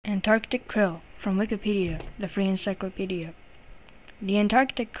Antarctic krill from Wikipedia, the free encyclopedia. The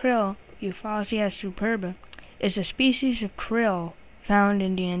Antarctic krill, Euphausia superba, is a species of krill found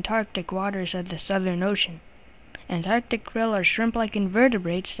in the Antarctic waters of the Southern Ocean. Antarctic krill are shrimp-like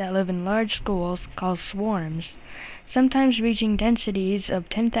invertebrates that live in large schools called swarms, sometimes reaching densities of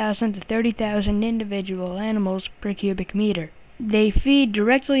 10,000 to 30,000 individual animals per cubic meter. They feed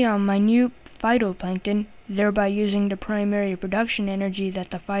directly on minute phytoplankton, thereby using the primary production energy that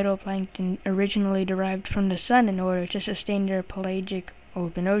the phytoplankton originally derived from the sun in order to sustain their pelagic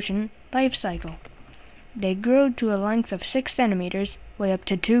open ocean life cycle. They grow to a length of 6 centimeters, weigh up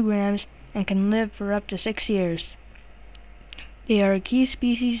to 2 grams, and can live for up to 6 years. They are a key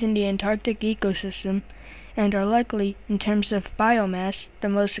species in the Antarctic ecosystem and are likely, in terms of biomass, the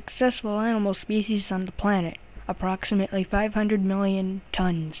most successful animal species on the planet, approximately 500 million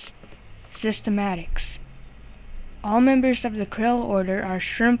tons. Systematics. All members of the krill order are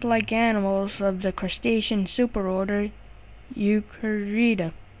shrimp-like animals of the crustacean superorder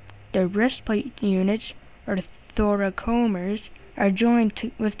Eucheridae. Their breastplate units, or thoracomers, are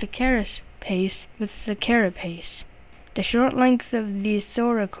joined with the carapace. The short length of these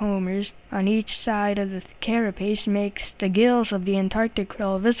thoracomers on each side of the carapace makes the gills of the Antarctic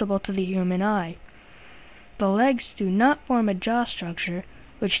krill visible to the human eye. The legs do not form a jaw structure,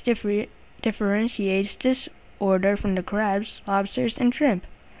 which differentiates this order from the crabs, lobsters, and shrimp.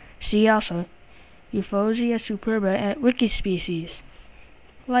 See also Euphausia superba at Wikispecies.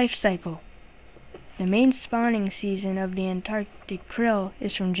 Life cycle. The main spawning season of the Antarctic krill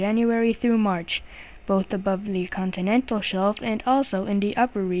is from January through March, both above the continental shelf and also in the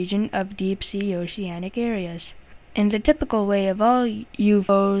upper region of deep-sea oceanic areas. In the typical way of all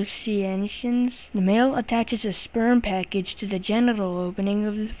euphausians, the male attaches a sperm package to the genital opening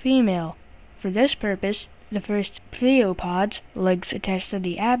of the female. For this purpose, the first pleopods, legs attached to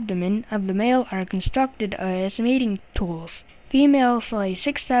the abdomen of the male, are constructed as mating tools. Females lay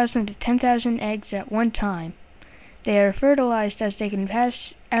 6,000 to 10,000 eggs at one time. They are fertilized as they can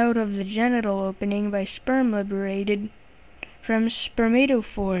pass out of the genital opening by sperm liberated from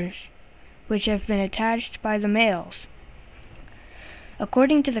spermatophores, which have been attached by the males.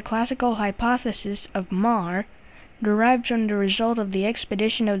 According to the classical hypothesis of Marr, derived from the result of the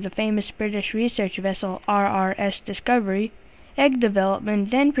expedition of the famous British research vessel RRS Discovery, egg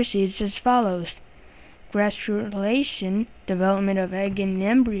development then proceeds as follows. Gastrulation, development of egg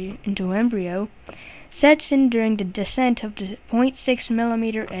into embryo, sets in during the descent of the 0.6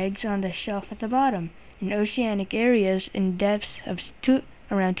 mm eggs on the shelf at the bottom, in oceanic areas in depths of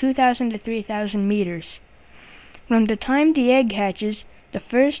around 2,000 to 3,000 meters. From the time the egg hatches, the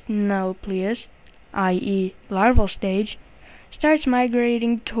first nucleus, i.e. larval stage, starts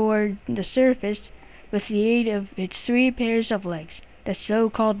migrating toward the surface with the aid of its 3 pairs of legs, the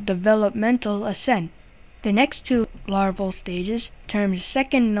so-called developmental ascent. The next 2 larval stages, termed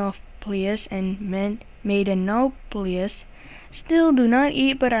second nucleus and maiden nucleus, still do not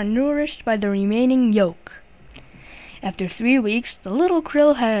eat but are nourished by the remaining yolk. After 3 weeks, the little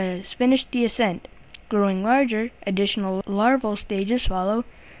krill has finished the ascent. Growing larger, additional larval stages follow,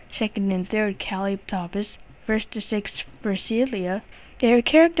 second and third Calyptopus, first to 6th Versilia. They are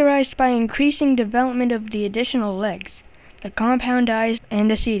characterized by increasing development of the additional legs, the compound eyes, and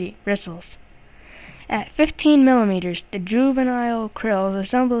the seedy bristles. At 15 millimeters, the juvenile krill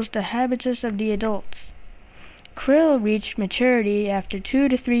resembles the habitus of the adults. Krill reach maturity after 2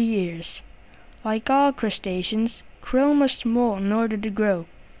 to 3 years. Like all crustaceans, krill must molt in order to grow.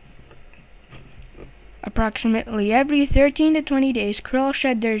 Approximately every 13 to 20 days, krill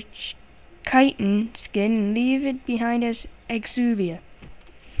shed their chitin skin and leave it behind as exuvia.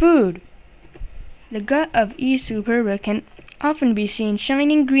 Food. The gut of E. superba can often be seen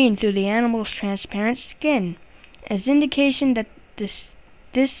shining green through the animal's transparent skin, as indication that this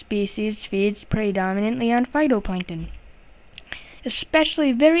species feeds predominantly on phytoplankton,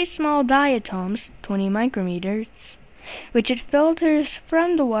 especially very small diatoms, 20 micrometers, which it filters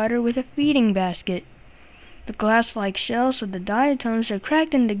from the water with a feeding basket. The glass-like shells of the diatoms are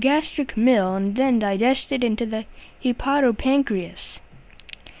cracked in the gastric mill and then digested into the hepatopancreas.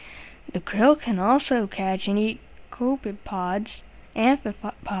 The krill can also catch and eat copepods,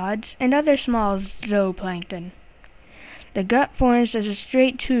 amphipods, and other small zooplankton. The gut forms as a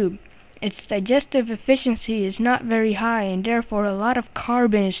straight tube. Its digestive efficiency is not very high, and therefore a lot of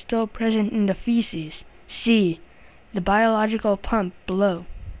carbon is still present in the feces. See the biological pump below.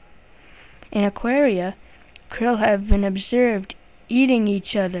 In aquaria, krill have been observed eating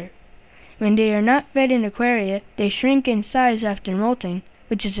each other. When they are not fed in aquaria, they shrink in size after molting,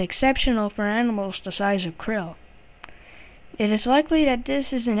 which is exceptional for animals the size of krill. It is likely that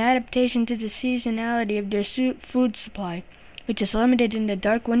this is an adaptation to the seasonality of their food supply, which is limited in the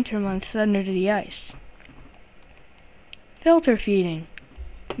dark winter months under the ice. Filter feeding.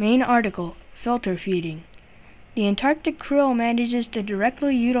 Main article, filter feeding. The Antarctic krill manages to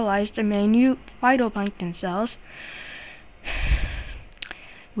directly utilize the minute phytoplankton cells,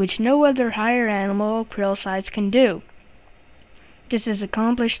 which no other higher animal krill size can do. This is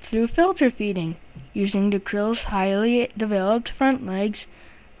accomplished through filter feeding, using the krill's highly developed front legs,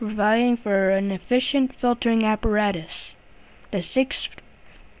 providing for an efficient filtering apparatus. The 6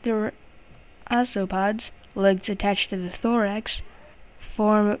 theropods, legs attached to the thorax,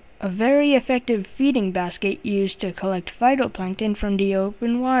 form a very effective feeding basket used to collect phytoplankton from the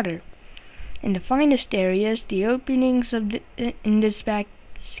open water. In the finest areas, the openings in this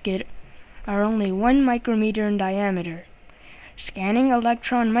basket are only 1 micrometer in diameter. Scanning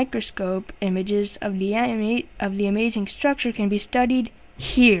electron microscope images of the amazing structure can be studied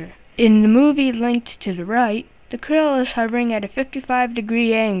here. In the movie linked to the right, the krill is hovering at a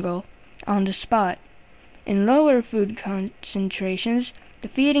 55-degree angle on the spot. In lower food concentrations, the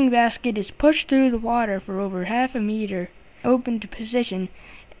feeding basket is pushed through the water for over half a meter, open to position,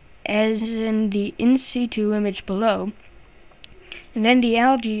 as in the in situ image below, and then the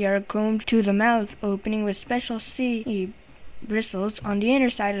algae are combed to the mouth opening with special sea bristles on the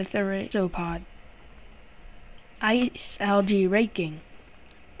inner side of the theropod. Ice algae raking.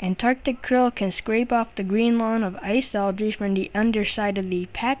 Antarctic krill can scrape off the green lawn of ice algae from the underside of the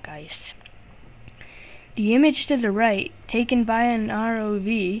pack ice. The image to the right, taken by an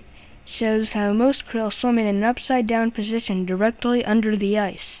ROV, shows how most krill swim in an upside-down position directly under the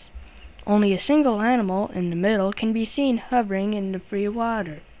ice. Only a single animal, in the middle, can be seen hovering in the free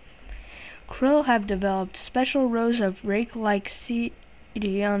water. Krill have developed special rows of rake-like setae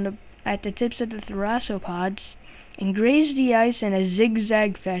at the tips of the theropods and graze the ice in a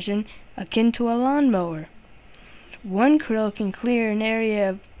zigzag fashion akin to a lawnmower. One krill can clear an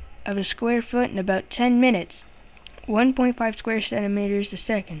area of a square foot in about 10 minutes, 1.5 square centimeters a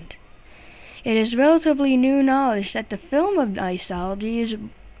second. It is relatively new knowledge that the film of ice algae is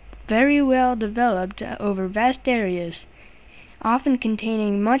very well developed over vast areas, often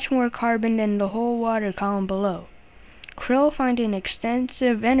containing much more carbon than the whole water column below. Krill find an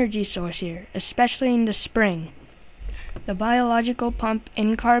extensive energy source here, especially in the spring. The biological pump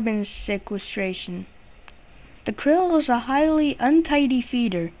in carbon sequestration. The krill is a highly untidy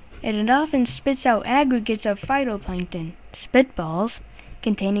feeder, and it often spits out aggregates of phytoplankton, spitballs,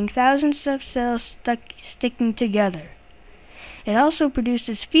 containing thousands of cells sticking together. It also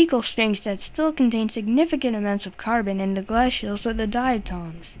produces fecal strings that still contain significant amounts of carbon in the glacials of the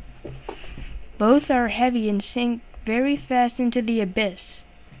diatoms. Both are heavy and sink very fast into the abyss.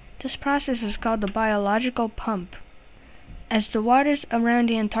 This process is called the biological pump. As the waters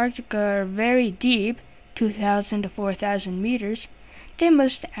around Antarctica are very deep, 2,000 to 4,000 meters, they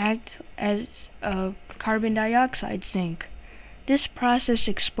must act as a carbon dioxide sink. This process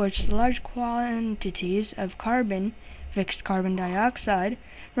exports large quantities of carbon, fixed carbon dioxide,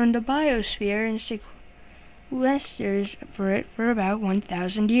 from the biosphere and sequesters for it for about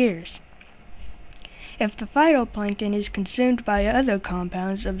 1,000 years. If the phytoplankton is consumed by other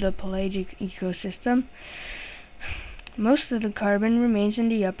compounds of the pelagic ecosystem, most of the carbon remains in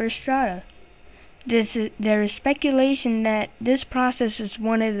the upper strata. There is speculation that this process is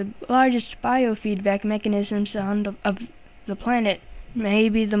one of the largest biofeedback mechanisms of the planet,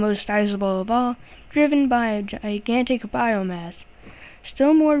 maybe the most sizable of all, driven by a gigantic biomass.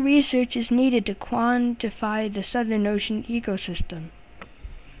 Still more research is needed to quantify the Southern Ocean ecosystem.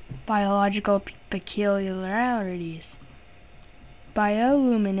 Biological peculiarities.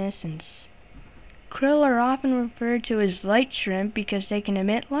 Bioluminescence. Krill are often referred to as light shrimp because they can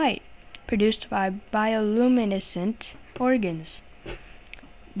emit light, produced by bioluminescent organs.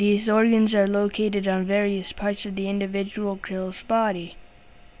 These organs are located on various parts of the individual krill's body.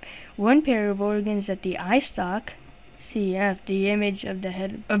 One pair of organs at the eye stalk, cf. the image of the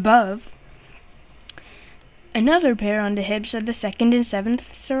head above, another pair on the hips of the 2nd and 7th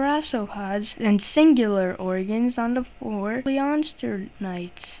theropods, and singular organs on the 4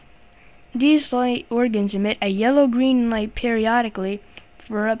 leonsternites. These light organs emit a yellow-green light periodically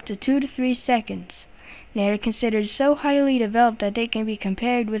for up to 2 to 3 seconds. They are considered so highly developed that they can be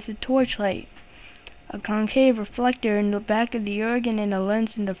compared with a torchlight. A concave reflector in the back of the organ and a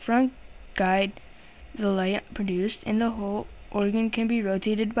lens in the front guide the light produced, and the whole organ can be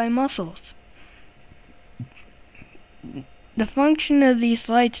rotated by muscles. The function of these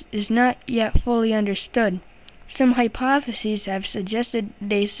lights is not yet fully understood. Some hypotheses have suggested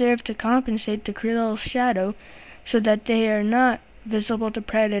they serve to compensate the krill's shadow so that they are not visible to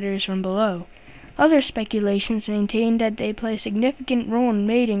predators from below. Other speculations maintain that they play a significant role in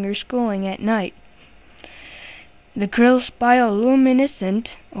mating or schooling at night. The krill's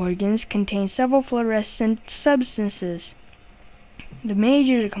bioluminescent organs contain several fluorescent substances. The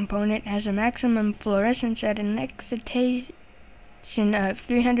major component has a maximum fluorescence at an excitation of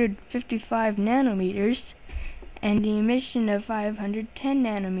 355 nanometers and the emission of 510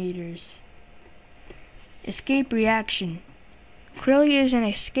 nanometers. Escape reaction. Krill use an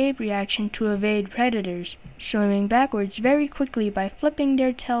escape reaction to evade predators, swimming backwards very quickly by flipping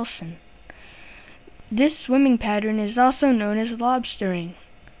their telson. This swimming pattern is also known as lobstering.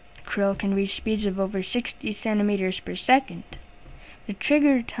 Krill can reach speeds of over 60 centimeters per second. The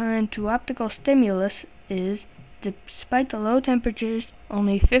trigger time to optical stimulus is, despite the low temperatures,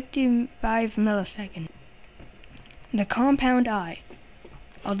 only 55 milliseconds. The compound eye.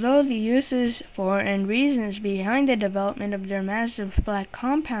 Although the uses for and reasons behind the development of their massive black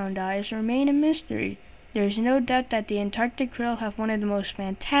compound eyes remain a mystery, there is no doubt that the Antarctic krill have one of the most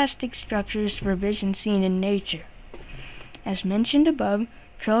fantastic structures for vision seen in nature. As mentioned above,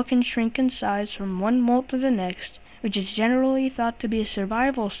 krill can shrink in size from one molt to the next, which is generally thought to be a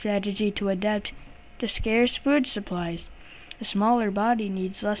survival strategy to adapt to scarce food supplies. A smaller body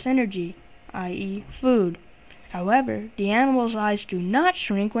needs less energy, i.e. food. However, the animal's eyes do not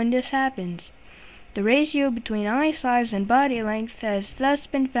shrink when this happens. The ratio between eye size and body length has thus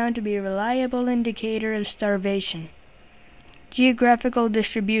been found to be a reliable indicator of starvation. Geographical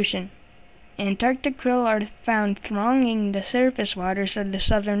distribution. Antarctic krill are found thronging the surface waters of the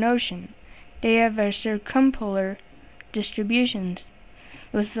Southern Ocean. They have a circumpolar distribution,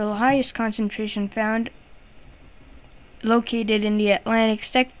 with the highest concentration found located in the Atlantic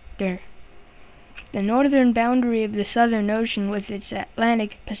sector. The northern boundary of the Southern Ocean, with its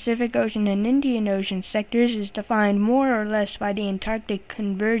Atlantic, Pacific Ocean, and Indian Ocean sectors, is defined more or less by the Antarctic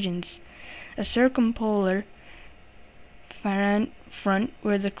convergence, a circumpolar front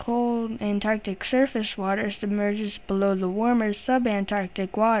where the cold Antarctic surface water submerges below the warmer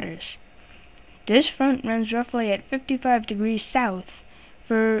subantarctic waters. This front runs roughly at 55 degrees south.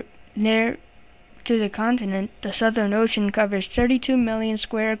 For there to the continent, the Southern Ocean covers 32 million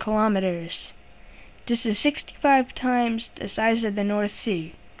square kilometers. This is 65 times the size of the North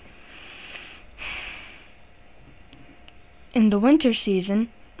Sea. In the winter season,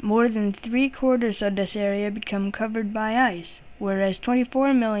 more than 3/4 of this area become covered by ice, whereas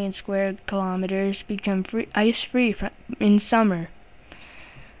 24 million square kilometers become ice-free in summer.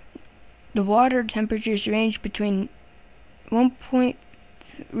 The water temperatures range between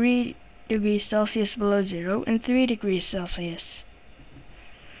 1.3 degrees Celsius below zero and 3 degrees Celsius.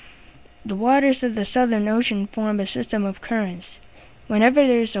 The waters of the Southern Ocean form a system of currents. Whenever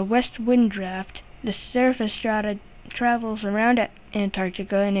there is a west wind draft, the surface strata travels around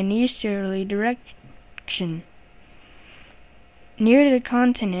Antarctica in an easterly direction. Near the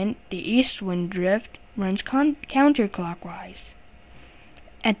continent, the east wind drift runs counterclockwise.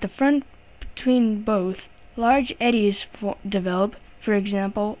 At the front between both, large eddies develop, for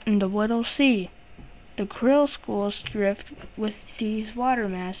example, in the Weddell Sea. The krill schools drift with these water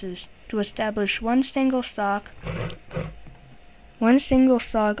masses to establish one single stock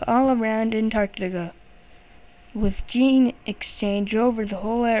all around Antarctica, with gene exchange over the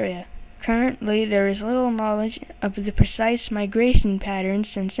whole area. Currently, there is little knowledge of the precise migration patterns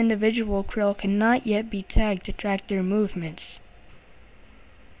since individual krill cannot yet be tagged to track their movements.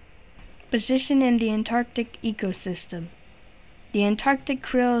 Position in the Antarctic ecosystem. The Antarctic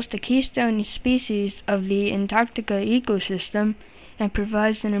krill is the keystone species of the Antarctica ecosystem and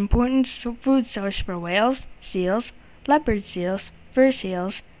provides an important food source for whales, seals, leopard seals, fur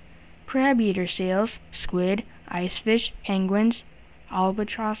seals, crab-eater seals, squid, icefish, penguins,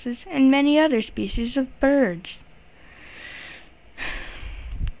 albatrosses, and many other species of birds.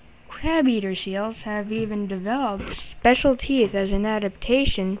 Crab-eater seals have even developed special teeth as an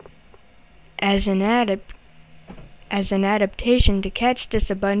adaptation to catch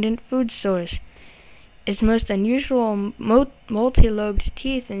this abundant food source. Its most unusual multi-lobed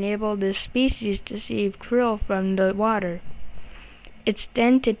teeth enable this species to seize krill from the water. Its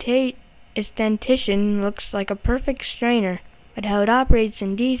dentition looks like a perfect strainer, but how it operates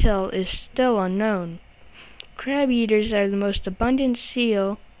in detail is still unknown. Crab eaters are the most abundant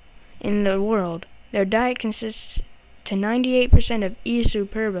seal in the world. Their diet consists to 98% of E.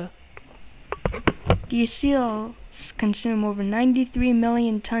 superba. These seals consume over 93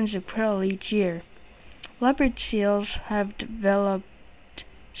 million tons of krill each year. Leopard seals have developed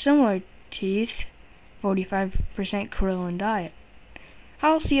similar teeth, 45% krill in diet.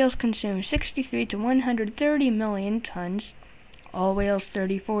 All seals consume 63 to 130 million tons, all whales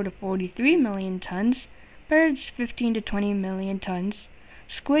 34 to 43 million tons, birds 15 to 20 million tons,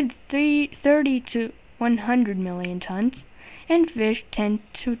 squid 30 to 100 million tons, and fish 10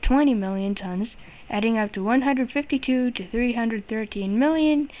 to 20 million tons, adding up to 152 to 313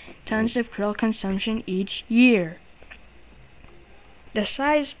 million tons of krill consumption each year. The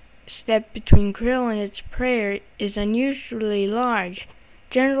size step between krill and its prey is unusually large.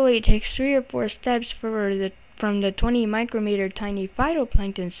 Generally, it takes 3 or 4 steps from the 20 micrometer tiny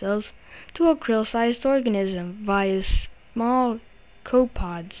phytoplankton cells to a krill-sized organism via small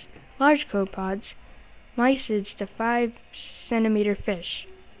copepods, large copepods, mysids to 5 centimeter fish.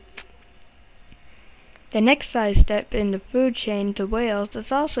 The next size step in the food chain to whales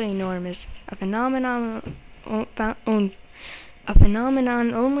is also enormous, a phenomenon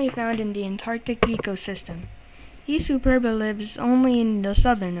only found in the Antarctic ecosystem. E. superba lives only in the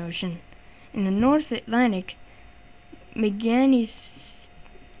Southern Ocean. In the North Atlantic, Meganis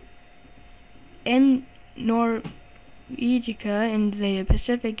M. norvegica and the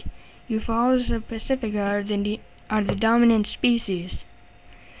Pacific, Euphausia pacifica are the dominant species.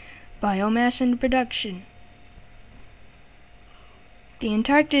 Biomass and production. The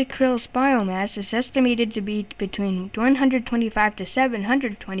Antarctic krill's biomass is estimated to be between 125 to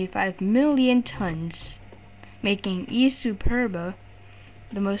 725 million tons, making E. superba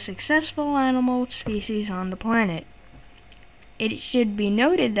the most successful animal species on the planet. It should be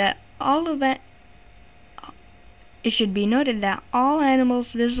noted that all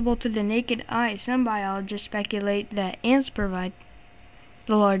animals visible to the naked eye, some biologists speculate that ants provide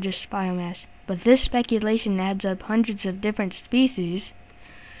the largest biomass, but this speculation adds up hundreds of different species,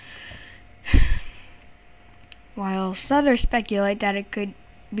 while others speculate that it could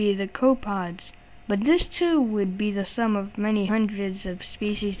be the copepods, but this too would be the sum of many hundreds of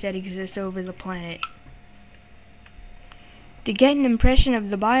species that exist over the planet. To get an impression of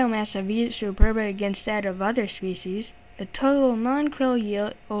the biomass of E. superba against that of other species, the total non-krill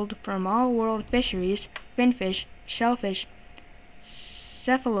yield from all world fisheries, finfish, shellfish,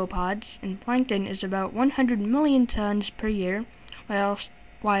 cephalopods, and plankton is about 100 million tons per year,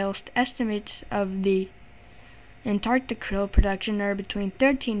 whilst estimates of the Antarctic krill production are between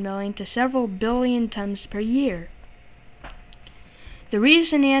 13 million to several billion tons per year. The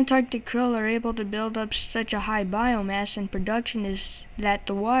reason the Antarctic krill are able to build up such a high biomass and production is that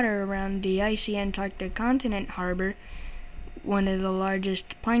the water around the icy Antarctic continent harbor one of the largest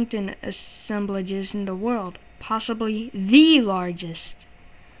plankton assemblages in the world, possibly the largest.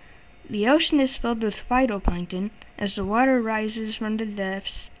 The ocean is filled with phytoplankton. As the water rises from the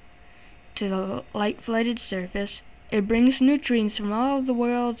depths to the light-flooded surface, it brings nutrients from all of the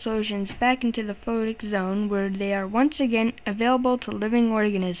world's oceans back into the photic zone, where they are once again available to living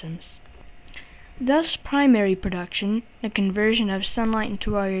organisms. Thus, primary production, the conversion of sunlight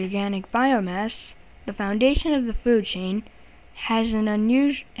into organic biomass, the foundation of the food chain, has an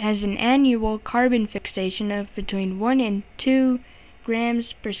annual carbon fixation of between 1 and 2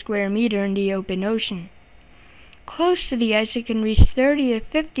 grams per square meter in the open ocean. Close to the ice, it can reach 30 to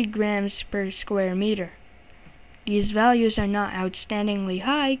 50 grams per square meter. These values are not outstandingly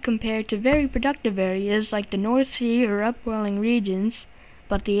high compared to very productive areas like the North Sea or upwelling regions,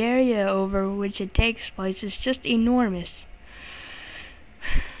 but the area over which it takes place is just enormous,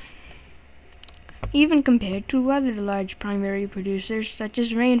 even compared to other large primary producers such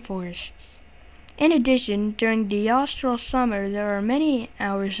as rainforests. In addition, during the austral summer, there are many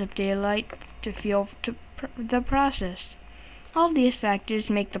hours of daylight to fuel the process. All these factors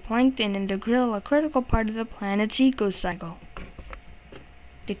make the plankton and the krill a critical part of the planet's ecocycle.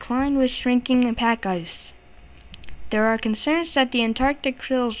 Decline with shrinking pack ice. There are concerns that the Antarctic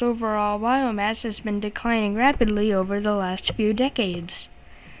krill's overall biomass has been declining rapidly over the last few decades.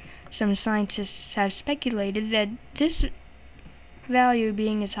 Some scientists have speculated that this value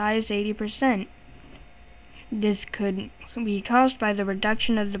being as high as 80%. This could be caused by the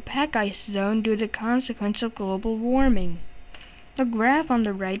reduction of the pack ice zone due to the consequence of global warming. The graph on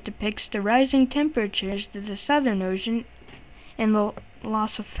the right depicts the rising temperatures of the Southern Ocean and the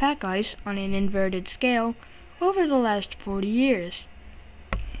loss of pack ice on an inverted scale over the last 40 years.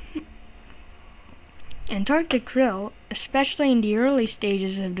 Antarctic krill, especially in the early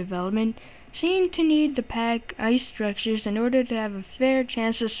stages of development, seem to need the pack ice structures in order to have a fair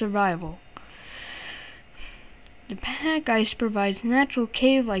chance of survival. The pack ice provides natural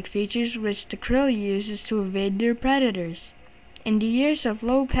cave-like features which the krill uses to evade their predators. In the years of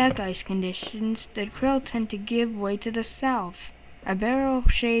low pack ice conditions, the krill tend to give way to the south, a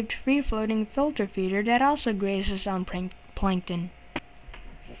barrel-shaped free-floating filter feeder that also grazes on plankton.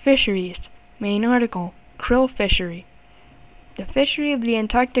 Fisheries. Main article. Krill fishery. The fishery of the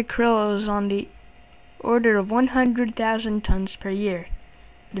Antarctic krill is on the order of 100,000 tons per year.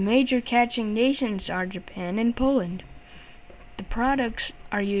 The major catching nations are Japan and Poland. The products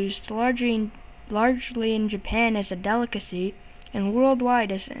are used largely in Japan as a delicacy and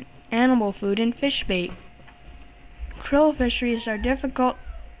worldwide as an animal food and fish bait. Krill fisheries are difficult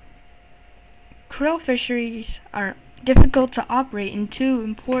to operate in two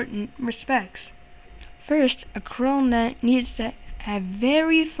important respects. First, a krill net needs to have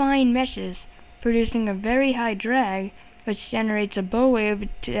very fine meshes, producing a very high drag, which generates a bow wave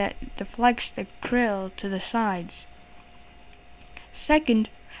that deflects the krill to the sides. Second,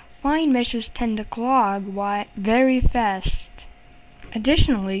 fine meshes tend to clog very fast.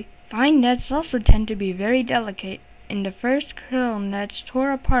 Additionally, fine nets also tend to be very delicate, and the first krill nets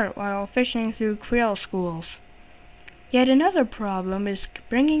tore apart while fishing through krill schools. Yet another problem is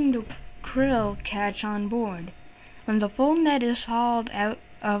bringing the krill catch on board. When the full net is hauled out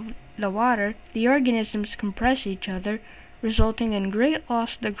of the water, the organisms compress each other, resulting in great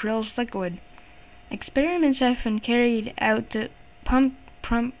loss of the krill's liquid. Experiments have been carried out to pump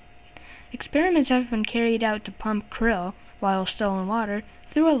krill while still in water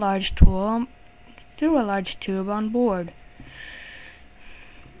through a large tube on board.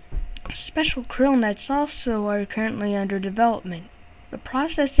 Special krill nets also are currently under development. The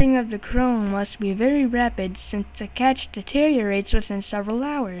processing of the krill must be very rapid since the catch deteriorates within several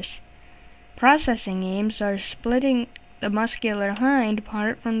hours. Processing aims are splitting the muscular hind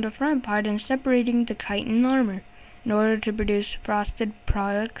part from the front part and separating the chitin armor in order to produce frosted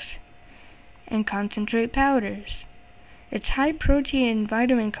products and concentrate powders. Its high protein and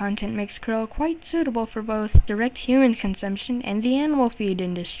vitamin content makes krill quite suitable for both direct human consumption and the animal feed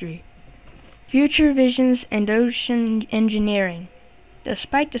industry. Future visions and ocean engineering.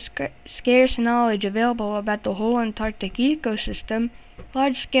 Despite the scarce knowledge available about the whole Antarctic ecosystem,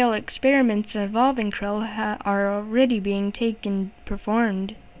 large-scale experiments involving krill are already being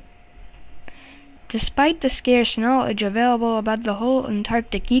performed. Despite the scarce knowledge available about the whole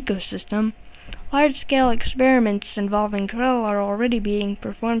Antarctic ecosystem, large-scale experiments involving krill are already being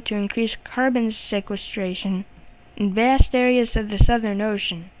performed to increase carbon sequestration in vast areas of the Southern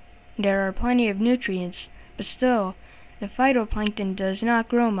Ocean. There are plenty of nutrients, but still, the phytoplankton does not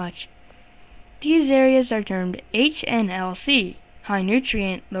grow much. These areas are termed HNLC, high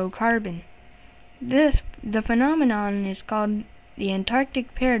nutrient, low carbon. The phenomenon is called the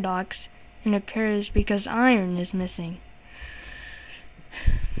Antarctic paradox and occurs because iron is missing.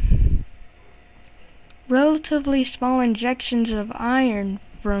 Relatively small injections of iron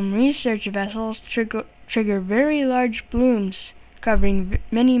from research vessels trigger very large blooms covering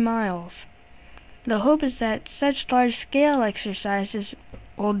many miles. The hope is that such large-scale exercises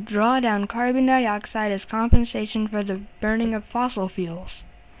will draw down carbon dioxide as compensation for the burning of fossil fuels.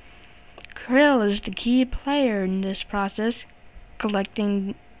 Krill is the key player in this process,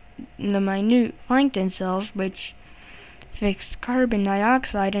 collecting the minute plankton cells which fix carbon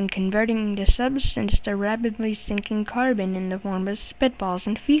dioxide and converting the substance to rapidly sinking carbon in the form of spitballs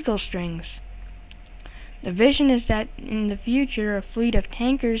and fecal strings. The vision is that in the future a fleet of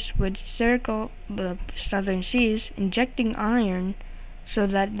tankers would circle the southern seas, injecting iron so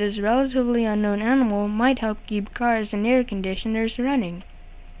that this relatively unknown animal might help keep cars and air conditioners running.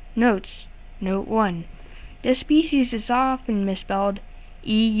 Notes. Note 1. This species is often misspelled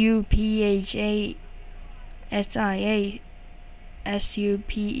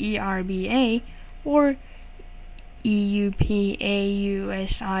EUPHASIASUPERBA or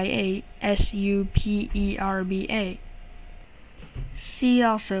EUPAUSIASUPERBA. See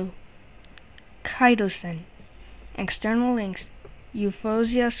also Chitosan. External links: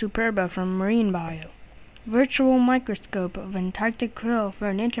 Euphosia superba from Marine Bio. Virtual microscope of Antarctic krill for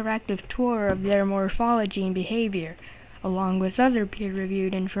an interactive tour of their morphology and behavior, along with other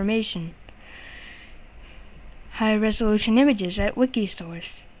peer-reviewed information. High-resolution images at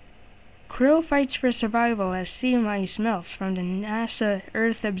Wikisource. Krill fights for survival as sea ice melts from the NASA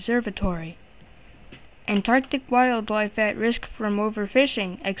Earth Observatory. Antarctic wildlife at risk from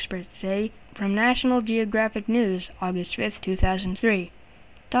overfishing, experts say, from National Geographic News, August 5, 2003.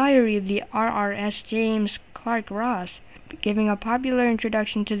 Diary of the RRS James Clark Ross, giving a popular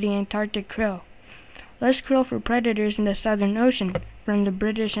introduction to the Antarctic krill. Less krill for predators in the Southern Ocean, from the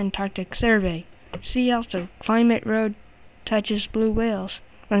British Antarctic Survey. See also Climate Road Touches Blue Whales,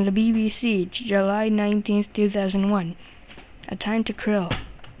 from the BBC, July 19, 2001. A Time to Krill.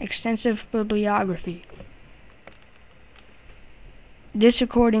 Extensive bibliography. This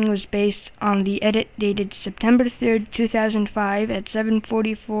recording was based on the edit dated September 3rd, 2005 at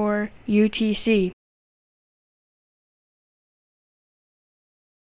 7:44 UTC.